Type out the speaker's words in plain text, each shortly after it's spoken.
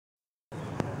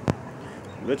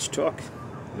Let's talk.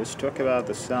 Let's talk about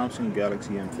the Samsung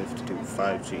Galaxy M52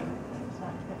 5G.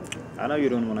 I know you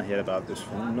don't want to hear about this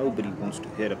phone. Nobody wants to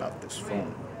hear about this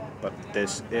phone. But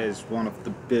this is one of the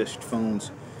best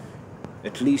phones,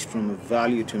 at least from a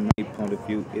value to money point of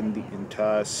view, in the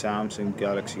entire Samsung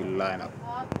Galaxy lineup.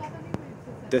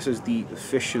 This is the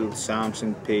official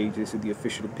Samsung page. This is the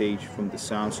official page from the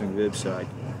Samsung website.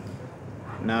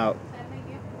 Now,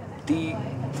 the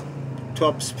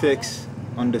top specs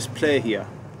on display here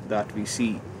that we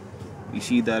see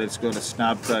that it's got a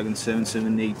Snapdragon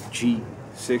 778G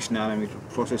 6nm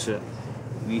processor.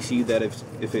 We see that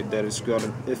that it's got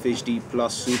an FHD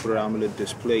plus Super AMOLED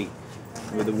display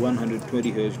with a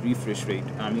 120Hz refresh rate.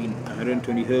 I mean,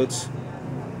 120Hz.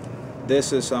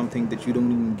 This is something that you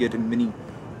don't even get in many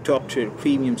top tier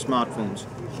premium smartphones,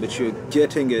 but you're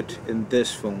getting it in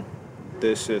this phone.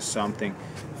 This is something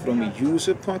from a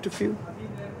user point of view.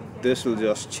 This will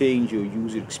just change your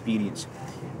user experience.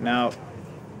 Now,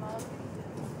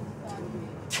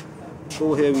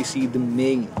 over here we see the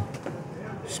main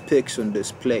specs on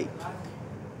display.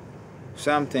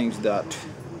 Some things that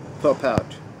pop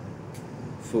out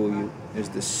for you is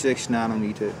the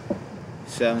 6nm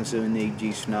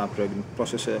 778G Snapdragon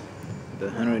processor, the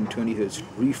 120Hz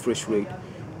refresh rate,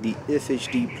 the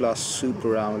FHD plus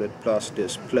Super AMOLED plus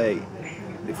display,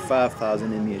 the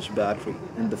 5000 mAh battery,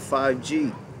 and the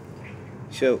 5G.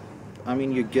 So, I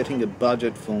mean, you're getting a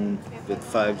budget phone with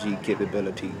 5G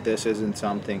capability. This isn't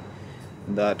something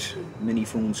that many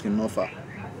phones can offer.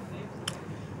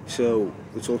 So,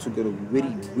 it's also got a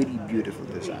very beautiful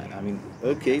design. I mean,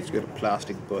 okay, it's got a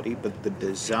plastic body, but the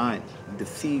design, the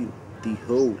feel, the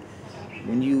hold,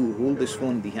 when you hold this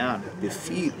phone in the hand, the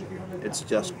feel, it's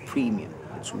just premium.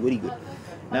 It's very good.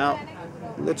 Now,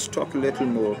 let's talk a little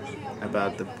more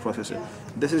about the processor.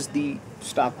 This is the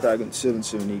Snapdragon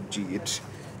 778G. It's,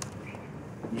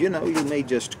 you may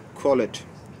just call it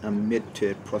a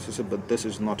mid-tier processor, but this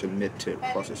is not a mid-tier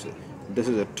processor. This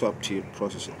is a top-tier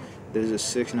processor. This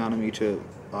is a 6nm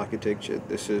architecture.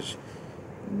 This is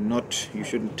not, you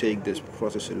shouldn't take this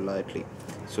processor lightly.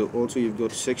 So also you've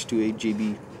got 6 to 8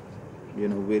 GB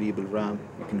variable RAM.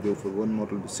 You can go for one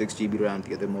model with 6 GB RAM,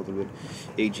 the other model with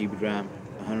 8 GB RAM,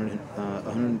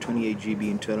 128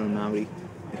 GB internal memory,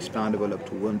 expandable up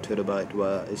to 1 TB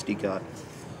via SD card,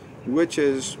 which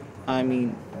is, I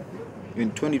mean,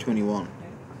 in 2021,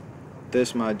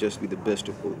 this might just be the best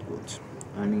of both worlds.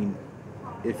 I mean,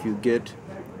 if you get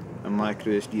a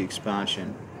micro SD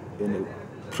expansion in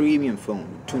a premium phone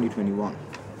 2021,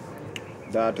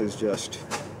 that is just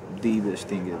the best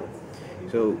thing ever.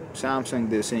 So Samsung,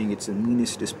 they're saying it's the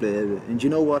meanest display ever, and you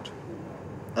know what?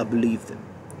 I believe them.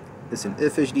 It's an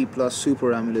FHD plus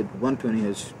Super AMOLED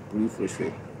 120Hz refresh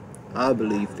rate. I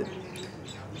believe them.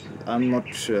 I'm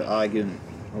not arguing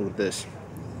over this.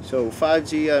 So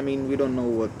 5G, I mean, we don't know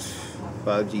what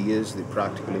 5G is, the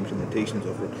practical implementations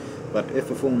of it. But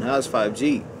if a phone has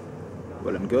 5G,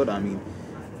 well and good. I mean,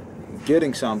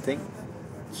 getting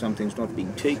something's not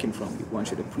being taken from you. One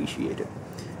should appreciate it.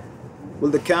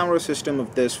 Well, the camera system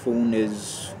of this phone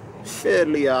is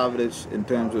fairly average in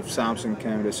terms of Samsung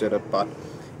camera setup, but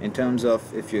in terms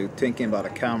of if you're thinking about a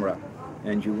camera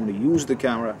and you want to use the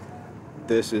camera,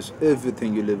 this is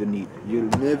everything you'll ever need.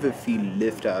 You'll never feel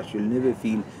left out. You'll never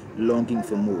feel longing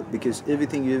for more, because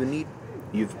everything you ever need,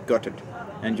 you've got it.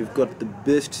 And you've got the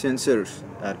best sensors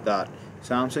at that.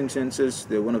 Samsung sensors,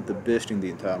 they're one of the best in the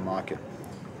entire market.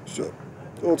 So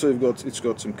also it's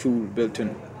got some cool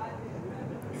built-in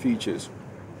features.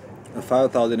 A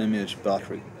 5000 mAh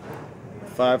battery, a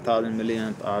 5000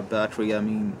 milliamp hour battery. I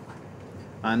mean,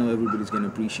 I know everybody's gonna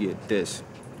appreciate this.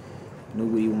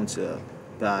 Nobody wants a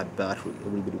bad battery.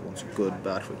 Everybody wants a good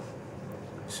battery.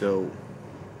 So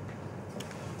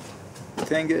the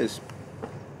thing is,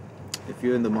 if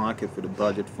you're in the market for the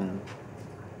budget phone,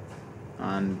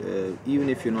 and even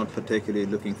if you're not particularly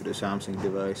looking for the Samsung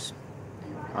device,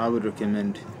 I would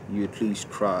recommend you at least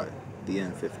try the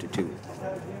M52.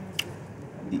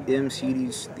 The M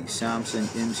series, the Samsung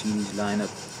M series lineup,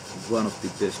 one of the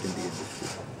best in the industry.